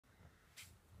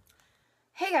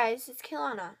Hey guys, it's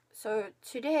Kaylona. So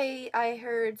today I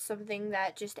heard something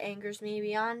that just angers me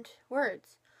beyond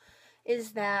words.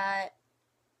 Is that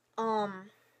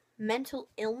mental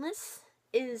illness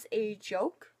is a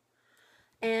joke,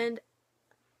 and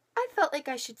I felt like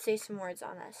I should say some words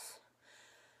on this.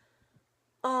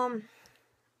 Um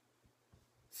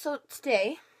so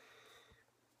today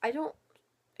I don't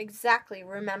exactly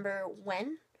remember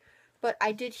when, but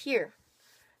I did hear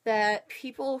that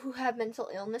people who have mental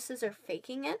illnesses are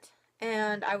faking it,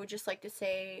 and I would just like to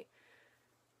say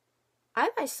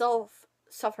I myself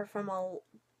suffer from a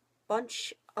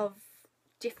bunch of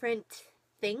different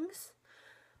things,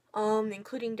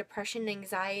 including depression,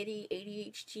 anxiety,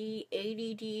 ADHD,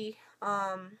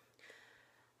 ADD,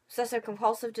 obsessive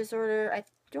compulsive disorder. I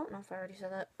don't know if I already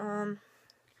said that.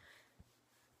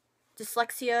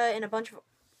 Dyslexia and a bunch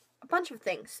of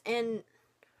things. And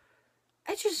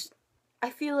I just I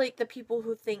feel like the people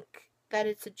who think that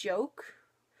it's a joke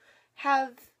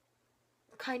have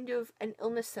kind of an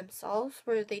illness themselves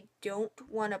where they don't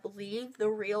want to believe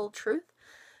the real truth.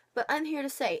 But I'm here to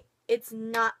say it's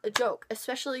not a joke,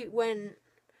 especially when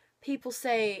people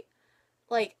say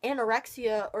like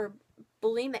anorexia or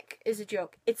bulimic is a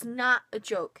joke. It's not a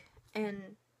joke.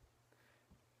 And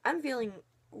I'm feeling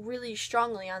really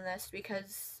strongly on this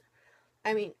because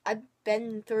I've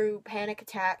been through panic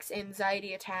attacks,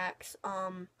 anxiety attacks.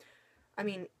 I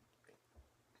mean,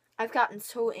 I've gotten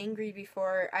so angry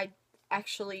before. I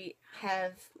actually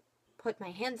have put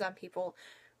my hands on people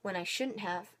when I shouldn't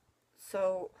have.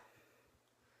 So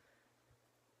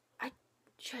I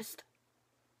just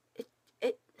it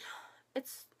it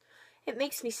it's it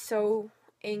makes me so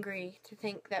angry to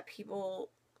think that people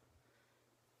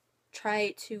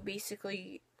try to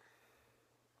basically,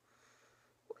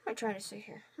 what am I trying to say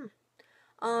here?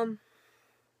 Um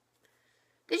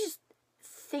they just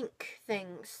think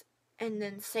things and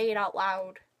then say it out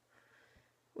loud,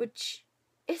 which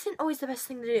isn't always the best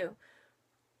thing to do.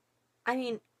 I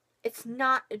mean, it's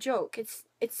not a joke.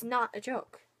 It's not a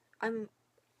joke.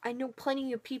 I know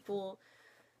plenty of people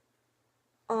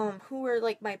who are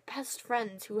like my best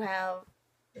friends who have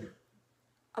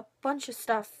a bunch of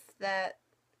stuff that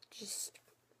just,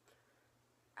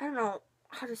 I don't know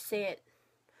how to say it.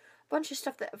 A bunch of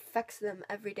stuff that affects them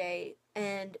every day.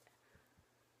 And,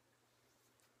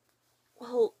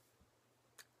 well,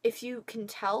 if you can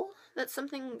tell that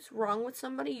something's wrong with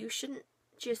somebody, you shouldn't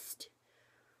just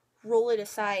roll it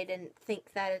aside and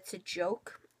think that it's a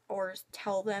joke or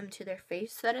tell them to their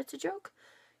face that it's a joke.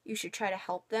 You should try to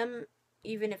help them,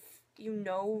 even if you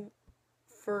know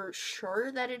for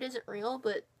sure that it isn't real,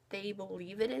 but they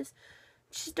believe it is.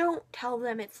 Just don't tell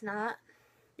them it's not,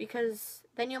 because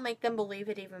then you'll make them believe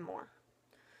it even more.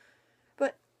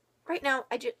 But right now,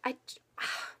 it's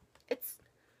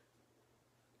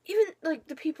even like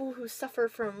the people who suffer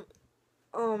from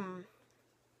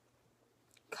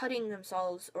cutting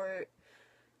themselves or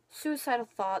suicidal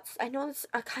thoughts. I know it's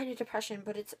a kind of depression,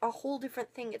 but it's a whole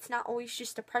different thing. It's not always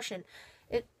just depression.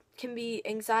 It can be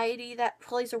anxiety that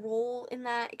plays a role in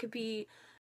that. It could be